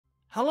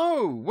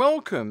Hello,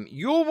 welcome.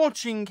 You're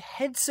watching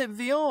Headset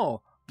VR.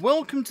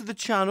 Welcome to the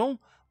channel.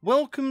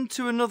 Welcome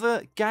to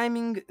another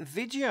gaming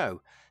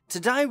video.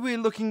 Today we're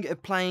looking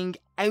at playing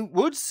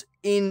Outwards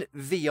in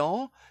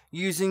VR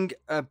using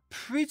a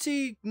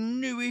pretty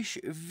newish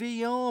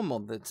VR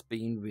mod that's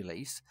been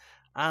released.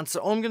 And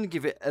so I'm going to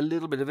give it a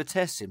little bit of a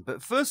testing.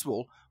 But first of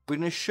all, we're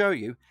going to show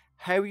you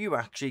how you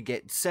actually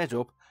get set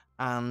up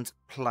and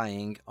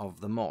playing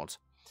of the mod.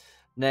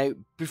 Now,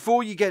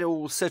 before you get it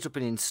all set up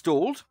and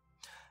installed,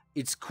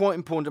 it's quite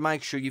important to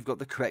make sure you've got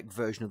the correct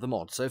version of the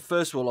mod. So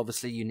first of all,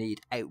 obviously you need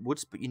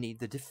Outwards, but you need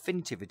the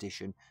Definitive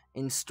Edition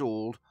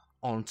installed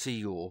onto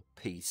your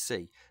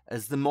PC,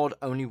 as the mod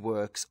only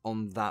works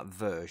on that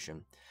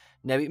version.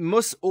 Now it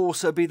must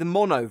also be the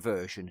mono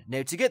version.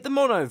 Now to get the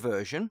mono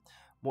version,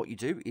 what you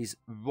do is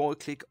right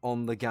click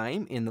on the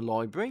game in the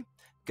library,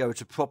 go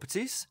to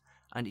Properties,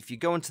 and if you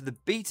go into the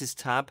Betas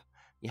tab,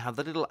 you have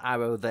the little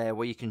arrow there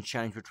where you can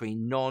change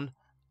between non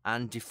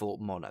and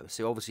default mono.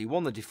 So obviously you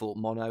want the default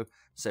mono,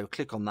 so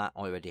click on that.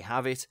 I already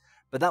have it,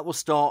 but that will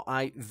start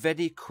a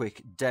very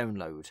quick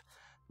download.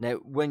 Now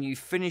when you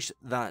finish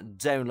that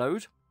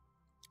download,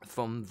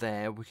 from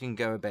there we can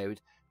go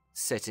about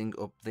setting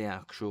up the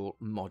actual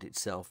mod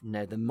itself.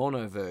 Now the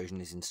mono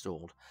version is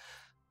installed.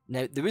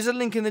 Now there is a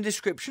link in the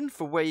description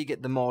for where you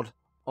get the mod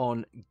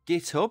on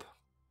GitHub,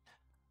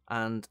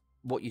 and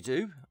what you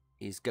do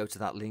is go to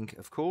that link,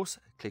 of course,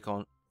 click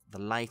on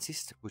the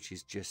latest, which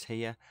is just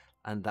here,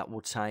 and that will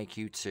take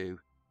you to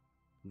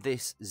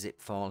this zip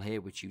file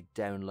here, which you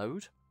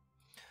download.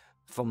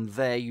 From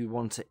there you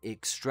want to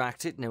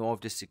extract it. Now I've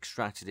just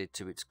extracted it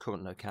to its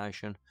current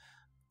location.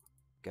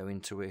 Go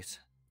into it,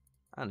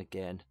 and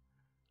again,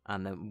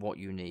 and then what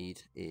you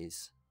need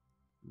is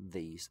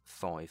these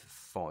 5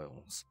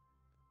 files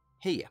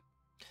here.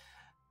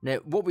 Now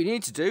what we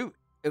need to do,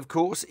 of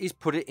course, is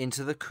put it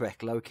into the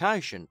correct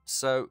location.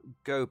 So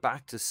go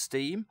back to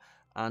Steam,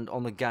 and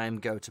on the game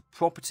go to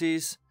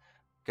Properties,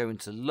 go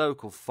into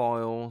Local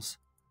Files,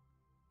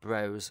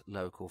 Browse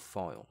Local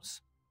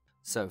Files.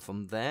 So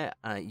from there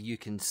you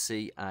can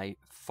see a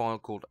file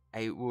called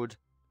Outward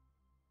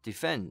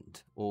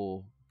Defend,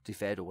 or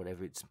Defed, or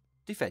whatever it's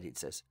Defed it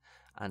says,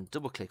 and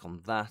double click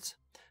on that,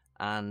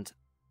 and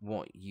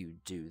what you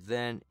do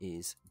then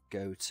is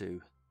go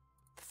to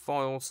the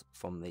files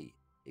from the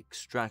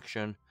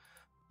extraction,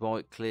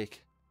 right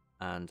click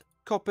and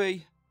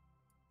copy,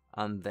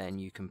 and then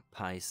you can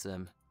paste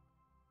them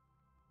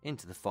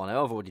into the file.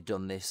 Now I've already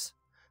done this,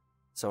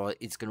 so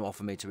it's going to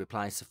offer me to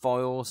replace the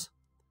files,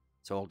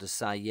 so I'll just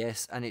say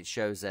yes, and it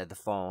shows there the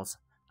files,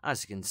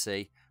 as you can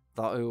see,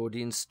 that I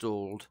already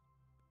installed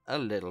a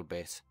little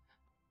bit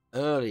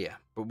earlier.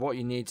 But what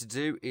you need to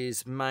do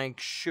is make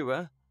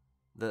sure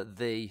that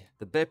the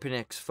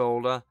BepInEx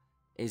folder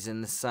is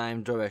in the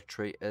same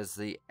directory as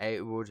the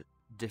Outward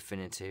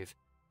Definitive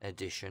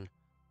Edition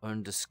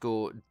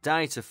 _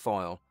 data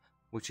file,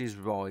 which is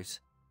right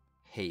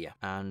here.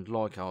 And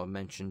like I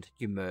mentioned,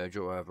 you merge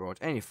or overwrite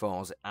any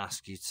files that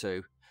ask you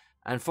to,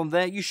 and from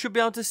there you should be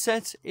able to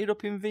set it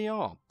up in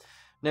VR.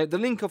 Now the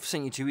link I've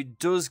sent you to, it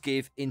does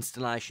give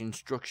installation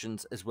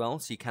instructions as well,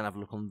 so you can have a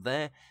look on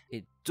there.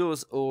 It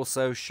does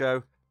also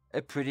show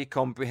a pretty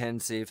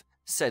comprehensive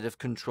set of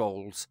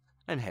controls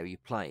and how you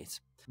play it.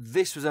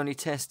 This was only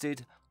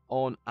tested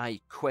on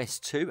a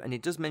Quest 2, and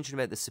it does mention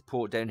about the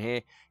support down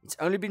here. It's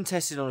only been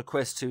tested on a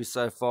Quest 2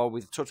 so far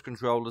with touch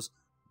controllers,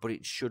 but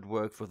it should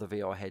work for the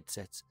VR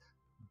headsets.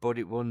 But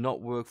it will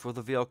not work for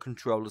the VR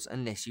controllers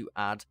unless you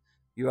add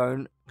your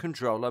own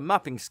controller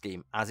mapping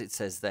scheme, as it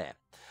says there.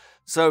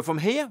 So from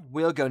here,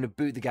 we're going to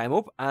boot the game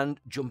up and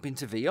jump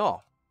into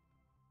VR.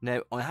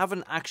 Now, I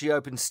haven't actually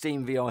opened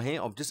Steam VR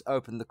here. I've just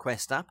opened the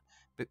Quest app,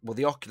 well,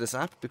 the Oculus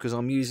app, because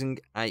I'm using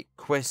a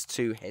Quest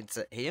 2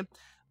 headset here,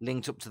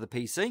 linked up to the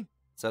PC.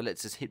 So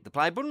let's just hit the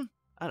play button,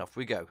 and off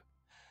we go.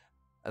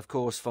 Of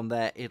course, from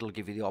there, it'll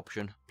give you the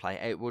option, play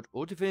Outward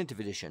or Definitive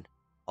Edition.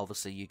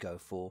 Obviously, you go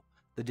for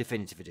the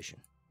Definitive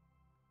Edition.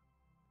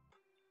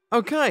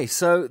 Okay,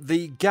 so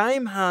the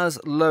game has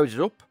loaded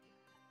up,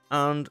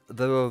 and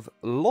there are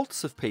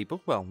lots of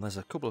people, well, there's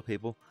a couple of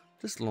people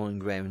just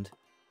lying around,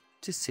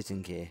 just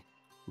sitting here,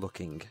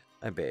 looking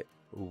a bit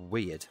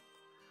weird.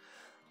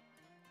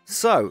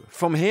 So,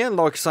 from here,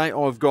 like I say,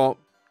 I've got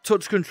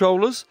touch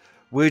controllers.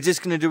 We're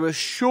just going to do a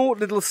short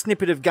little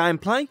snippet of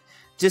gameplay,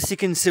 just so you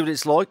can see what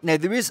it's like. Now,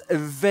 there is a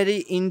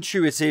very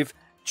intuitive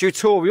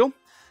tutorial.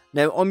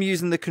 Now, I'm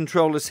using the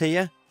controllers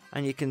here,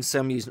 and you can see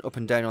I'm using up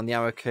and down on the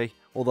arrow key,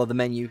 although the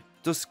menu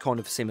does kind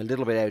of seem a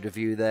little bit out of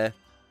view there.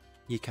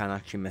 You can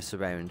actually mess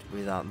around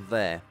with that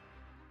there.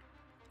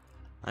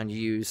 And you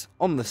use,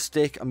 on the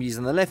stick, I'm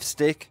using the left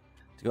stick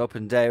to go up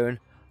and down,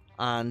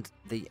 and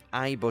the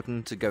A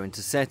button to go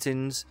into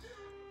settings.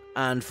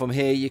 And from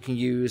here, you can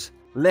use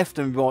left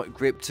and right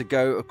grip to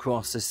go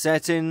across the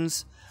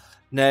settings.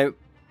 Now,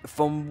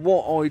 from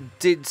what I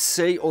did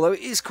see, although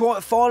it is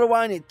quite far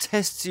away and it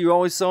tests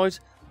your eyesight,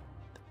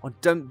 I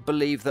don't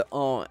believe there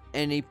are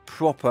any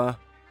proper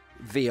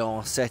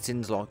VR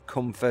settings like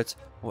comfort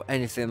or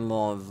anything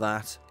like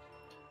that.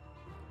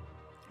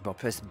 But I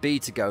press B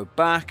to go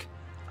back,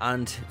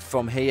 And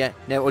from here,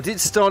 now I did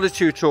start a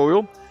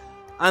tutorial,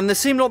 and there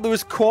seemed like there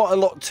was quite a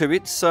lot to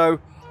it, so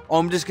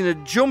I'm just going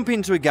to jump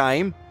into a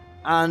game,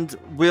 and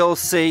we'll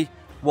see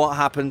what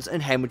happens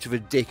and how much of a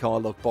dick I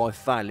look by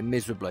failing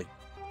miserably.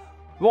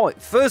 Right,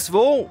 first of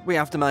all, we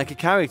have to make a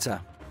character,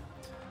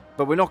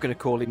 but we're not going to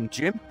call him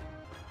Jim.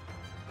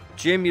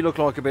 Jim, you look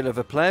like a bit of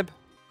a pleb.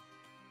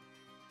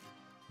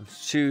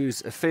 Let's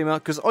choose a female,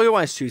 because I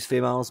always choose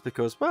females,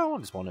 because, well, I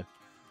just want to.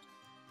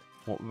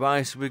 What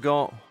race have we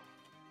got?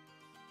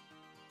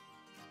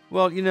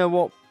 Well, you know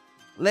what?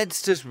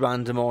 Let's just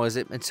randomise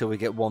it until we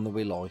get one that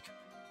we like.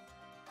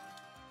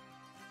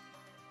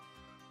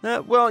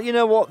 Well, you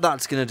know what?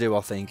 That's going to do,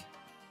 I think.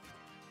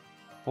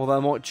 Although I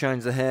might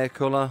change the hair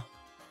colour.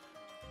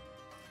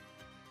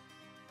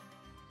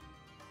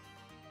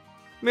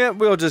 Yeah,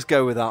 we'll just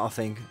go with that, I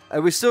think. Are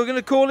we still going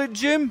to call it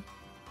Jim?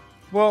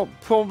 Well,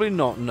 probably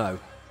not, no.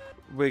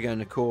 We're going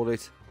to call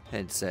it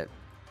Headset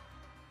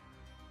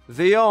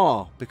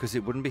VR, because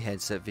it wouldn't be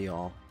Headset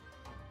VR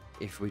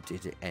if we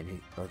did it any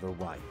other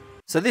way.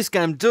 So this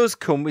game does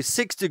come with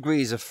 6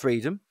 degrees of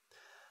freedom,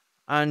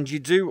 and you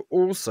do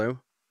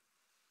also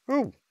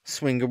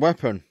swing a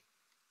weapon.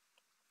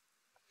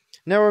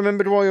 Now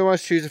remember, do I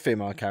always choose a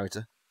female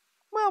character?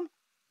 Well, I'm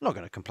not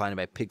going to complain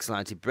about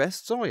pixelated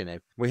breasts, are you now?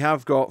 We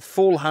have got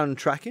full hand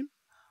tracking.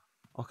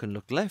 I can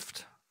look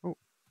left.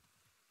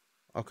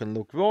 I can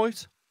look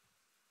right.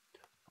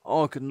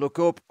 I can look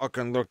up. I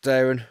can look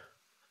down.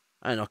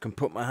 And I can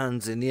put my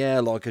hands in the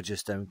air like I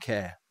just don't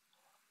care.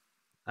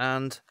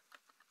 And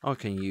I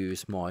can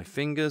use my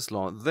fingers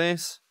like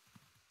this.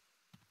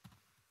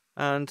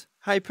 And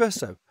hey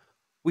presto,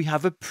 we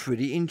have a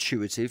pretty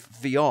intuitive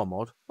VR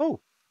mod.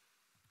 Oh,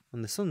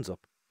 and the sun's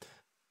up.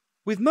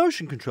 With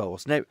motion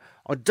controls. Now,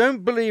 I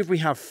don't believe we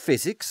have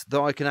physics that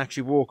I can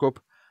actually walk up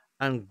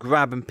and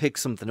grab and pick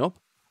something up.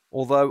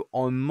 Although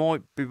I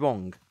might be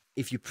wrong.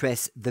 If you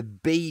press the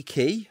B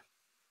key,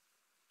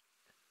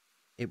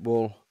 it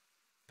will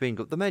bring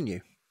up the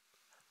menu.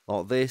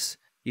 Like this,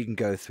 you can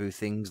go through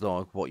things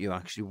like what you're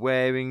actually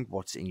wearing,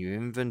 what's in your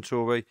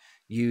inventory,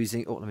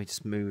 using, let me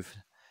just move,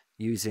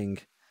 using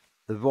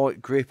the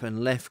right grip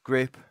and left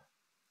grip.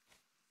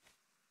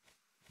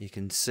 You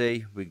can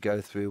see we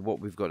go through what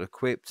we've got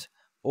equipped,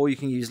 or you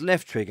can use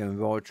left trigger and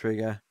right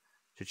trigger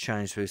to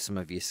change through some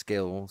of your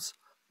skills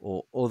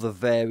or other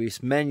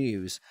various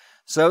menus.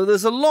 So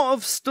there's a lot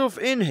of stuff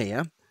in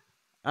here,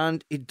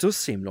 and it does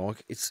seem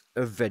like it's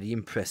a very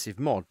impressive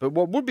mod. But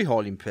what would be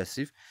highly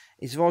impressive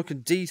is if I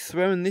could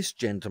dethrone this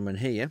gentleman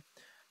here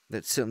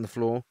that's sitting on the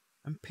floor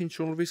and pinch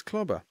all of his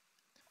clobber.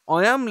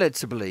 I am led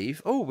to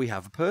believe, we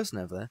have a person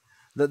over there,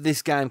 that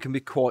this game can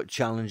be quite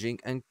challenging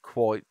and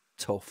quite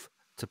tough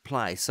to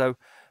play. So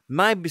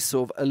maybe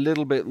sort of a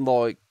little bit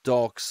like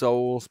Dark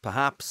Souls,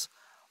 perhaps.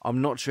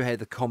 I'm not sure how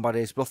the combat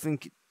is, but I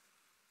think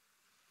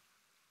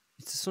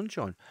it's the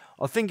sunshine.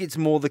 I think it's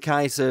more the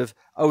case of,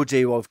 oh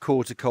dear, I've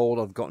caught a cold,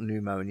 I've got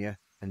pneumonia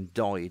and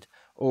died.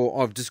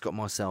 Or I've just got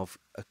myself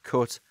a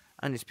cut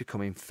and it's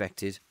become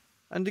infected.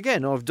 And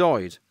again, I've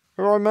died.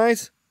 Alright,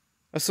 mate?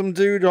 Is some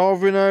dude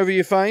hovering over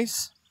your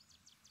face?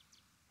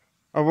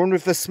 I wonder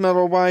if the smell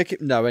will wake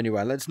it. No,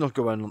 anyway, let's not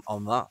go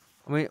on that.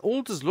 I mean, it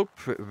all does look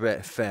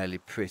fairly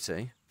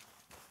pretty.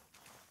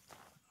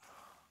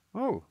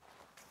 Oh.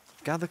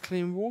 Gather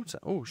clean water.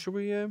 Oh, shall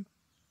we,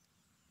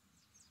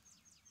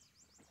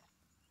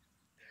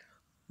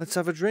 let's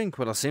have a drink.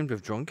 Well, I seem to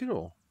have drunk it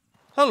all.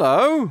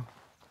 Hello?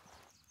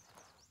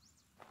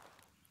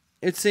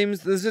 It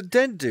seems there's a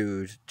dead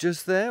dude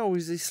just there, or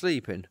is he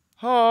sleeping?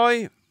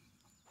 Hi.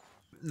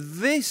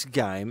 This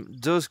game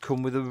does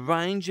come with a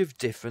range of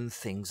different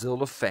things that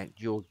will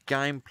affect your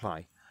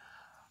gameplay.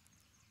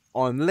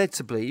 I'm led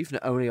to believe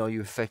not only are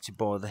you affected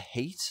by the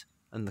heat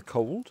and the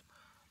cold,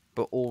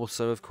 but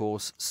also, of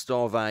course,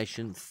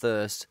 starvation,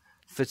 thirst,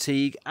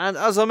 fatigue, and,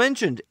 as I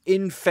mentioned,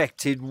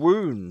 infected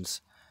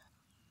wounds.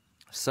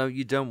 So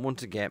you don't want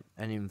to get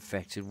an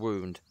infected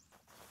wound.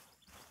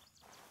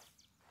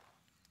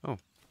 Oh,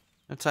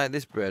 I'll take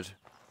this bread.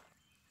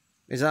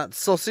 Is that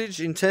sausage,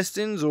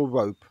 intestines, or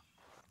rope?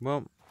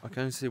 Well, I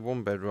can only see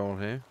one bedroll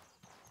here.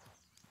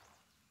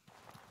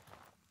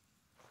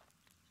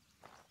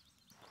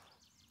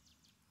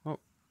 Oh,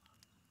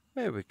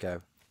 there we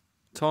go.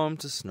 Time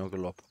to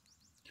snuggle up.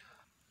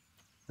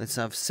 Let's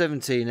have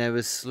 17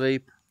 hours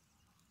sleep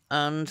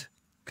and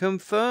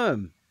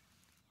confirm.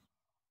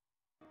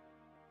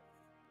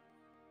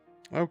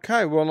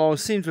 Okay, well, I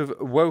seem to have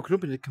woken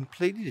up in a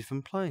completely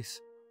different place.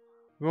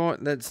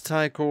 Right, let's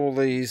take all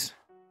these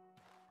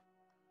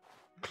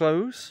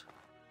clothes.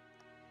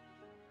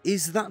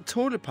 Is that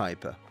toilet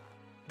paper?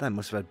 They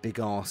must have had big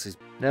arses.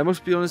 Now, I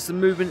must be honest, the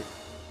movement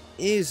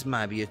is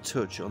maybe a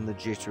touch on the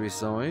jittery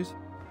side.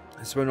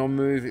 So when I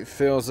move, it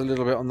feels a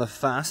little bit on the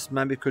fast.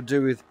 Maybe it could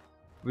do with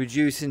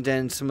reducing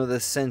down some of the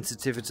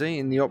sensitivity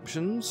in the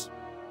options.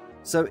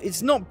 So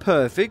it's not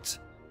perfect.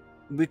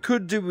 We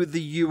could do with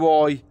the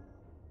UI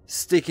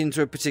sticking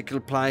to a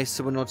particular place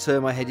so when I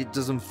turn my head it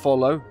doesn't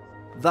follow.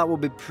 That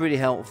would be pretty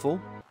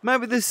helpful.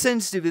 Maybe the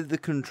sensitivity of the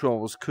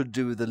controls could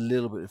do with a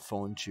little bit of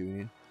fine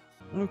tuning.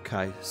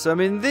 Okay, so I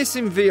mean, this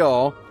in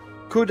VR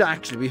could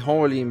actually be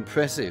highly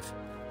impressive.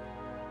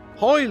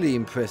 Highly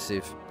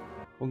impressive.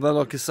 Although,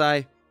 like I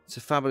say, it's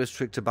a fabulous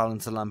trick to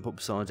balance a lamp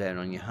upside down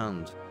on your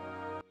hand.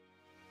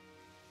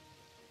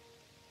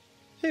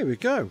 Here we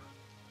go.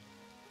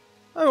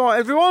 Alright,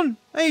 everyone.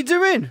 How you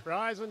doing?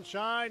 Rise and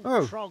shine,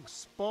 Oh. Trog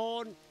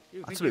spawn.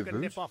 You That's think a you bit can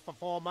rude. nip off for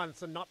 4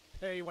 months and not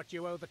pay what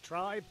you owe the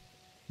tribe?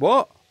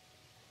 What?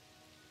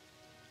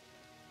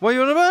 What are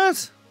you on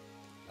about?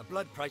 A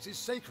blood price is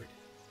sacred.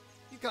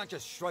 You can't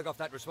just shrug off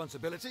that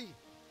responsibility.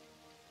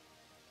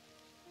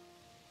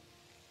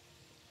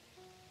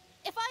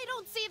 If I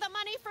don't see the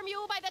money from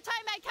you by the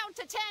time I count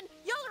to 10,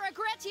 you'll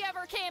regret you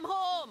ever came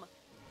home.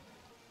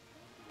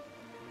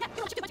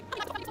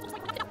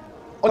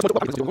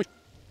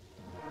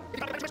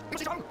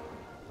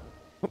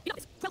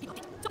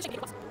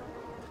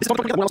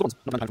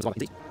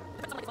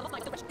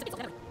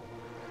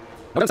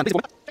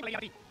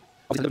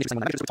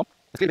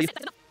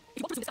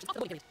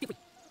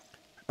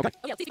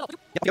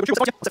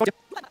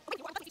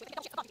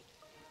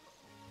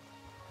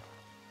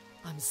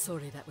 I'm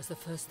sorry that was the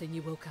first thing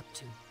you woke up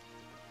to.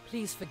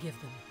 Please forgive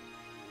them.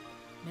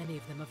 Many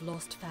of them have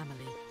lost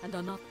family and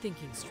are not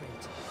thinking straight.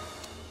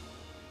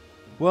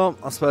 Well,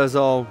 I suppose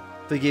I'll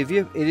forgive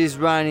you. It is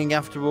raining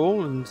after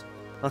all, and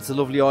that's a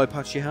lovely eye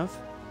patch you have.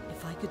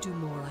 If I could do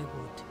more, I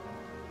would.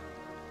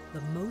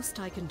 The most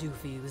I can do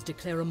for you is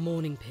declare a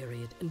mourning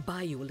period and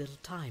buy you a little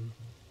time.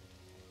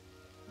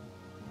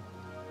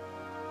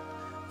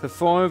 For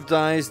 5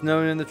 days, no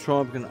one in the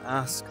tribe can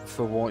ask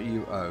for what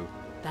you owe.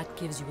 That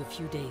gives you a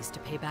few days to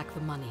pay back the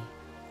money.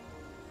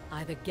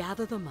 Either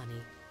gather the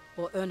money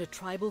or earn a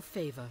tribal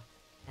favor,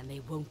 and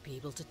they won't be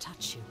able to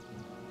touch you.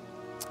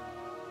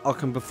 I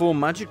can perform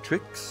magic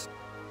tricks.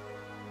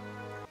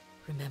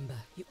 Remember,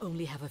 you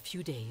only have a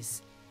few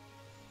days.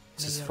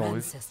 This May is your 5.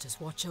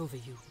 ancestors watch over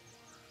you.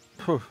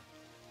 Phew.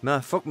 No,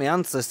 fuck my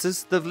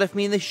ancestors. They've left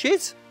me in the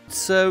shit.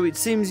 So it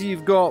seems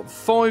you've got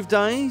 5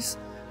 days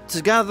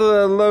to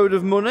gather a load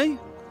of money.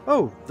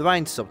 Oh, the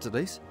rain stopped at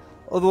least.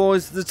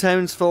 Otherwise, the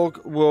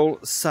townsfolk will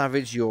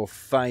savage your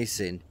face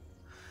in.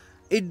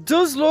 It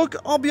does look,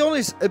 I'll be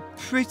honest, a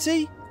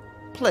pretty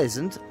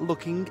pleasant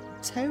looking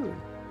town.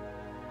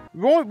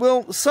 Right,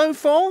 well, so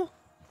far,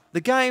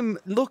 the game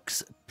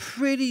looks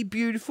pretty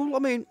beautiful. I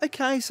mean,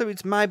 okay, so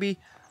it's maybe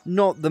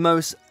not the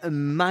most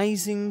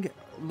amazing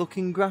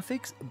looking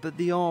graphics, but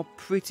they are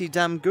pretty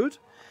damn good.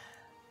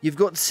 You've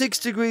got 6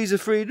 degrees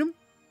of freedom.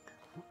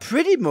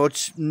 Pretty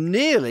much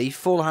nearly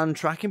full hand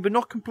tracking, but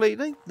not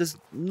completely. There's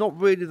not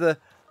really the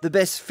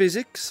best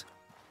physics.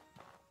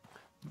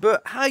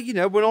 But hey, you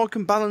know, when I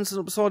can balance an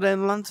upside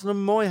down lantern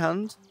on my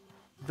hand,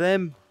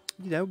 then,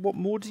 you know, what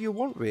more do you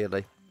want,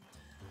 really?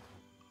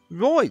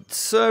 Right,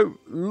 so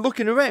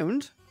looking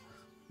around,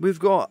 we've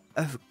got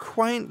a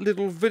quaint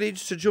little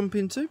village to jump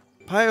into.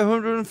 Pay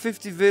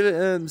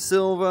 150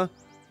 silver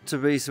to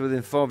reset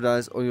within 5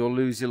 days, or you'll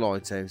lose your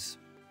lighthouse.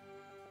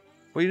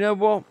 Well, you know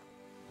what?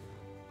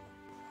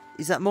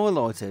 Is that my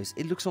lighthouse?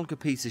 It looks like a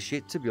piece of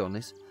shit, to be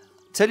honest.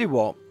 Tell you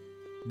what,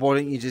 why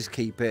don't you just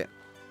keep it?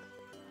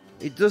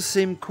 It does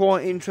seem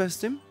quite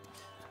interesting.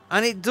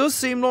 And it does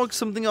seem like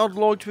something I'd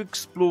like to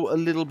explore a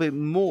little bit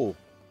more.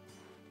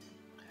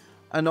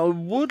 And I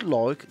would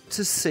like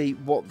to see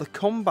what the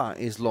combat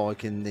is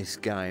like in this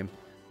game,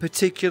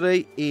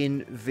 particularly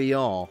in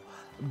VR.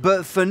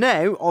 But for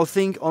now, I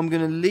think I'm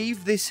going to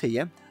leave this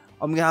here.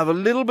 I'm going to have a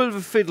little bit of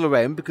a fiddle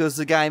around because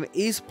the game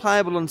is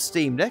playable on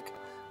Steam Deck.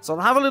 So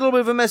I'll have a little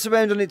bit of a mess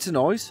around on it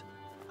tonight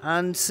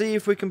and see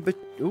if we can...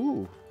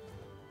 Ooh.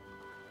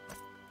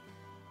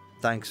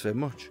 Thanks very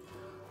much.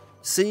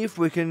 See if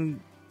we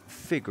can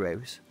figure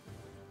out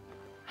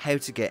how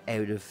to get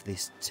out of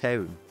this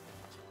town.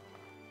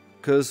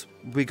 Because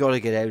we got to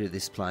get out of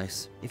this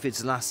place if it's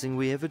the last thing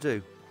we ever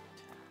do.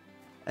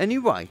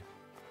 Anyway.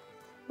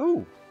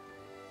 Oh.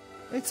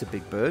 It's a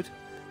big bird.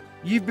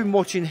 You've been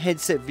watching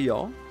Headset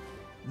VR.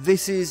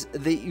 This is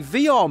the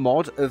VR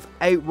mod of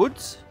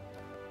Outwards.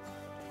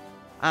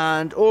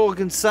 And all I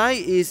can say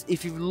is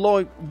if you've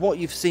liked what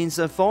you've seen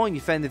so far and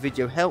you found the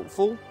video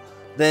helpful,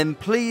 then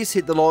please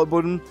hit the like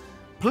button.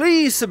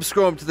 Please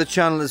subscribe to the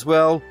channel as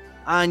well.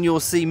 And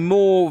you'll see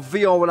more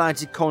VR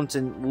related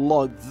content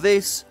like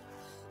this.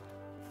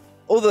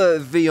 Other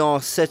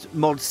VR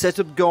mod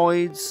setup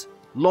guides,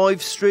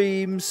 live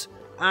streams,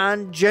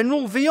 and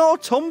general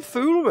VR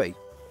tomfoolery.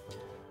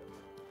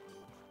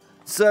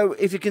 So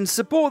if you can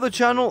support the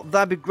channel,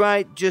 that'd be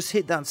great. Just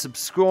hit that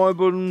subscribe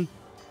button.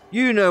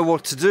 You know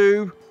what to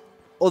do.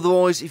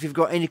 Otherwise, if you've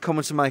got any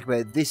comments to make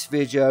about this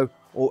video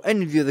or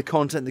any of the other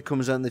content that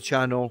comes on the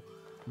channel,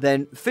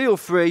 then feel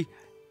free.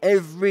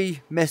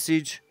 Every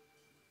message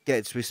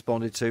gets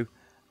responded to.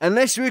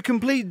 Unless you're a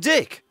complete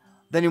dick,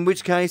 then in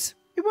which case,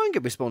 it won't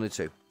get responded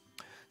to.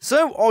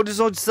 So, I'll just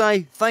like to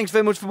say thanks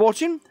very much for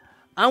watching,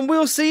 and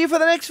we'll see you for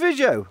the next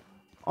video.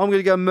 I'm going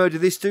to go murder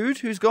this dude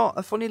who's got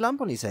a funny lamp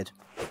on his head.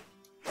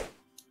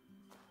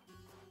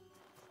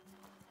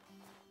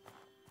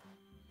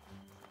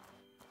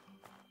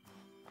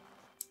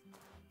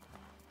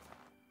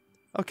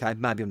 Okay,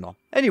 maybe I'm not.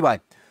 Anyway,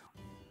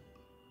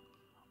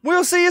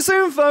 we'll see you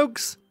soon,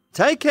 folks.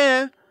 Take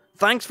care.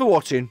 Thanks for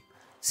watching.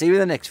 See you in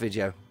the next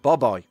video.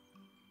 Bye-bye.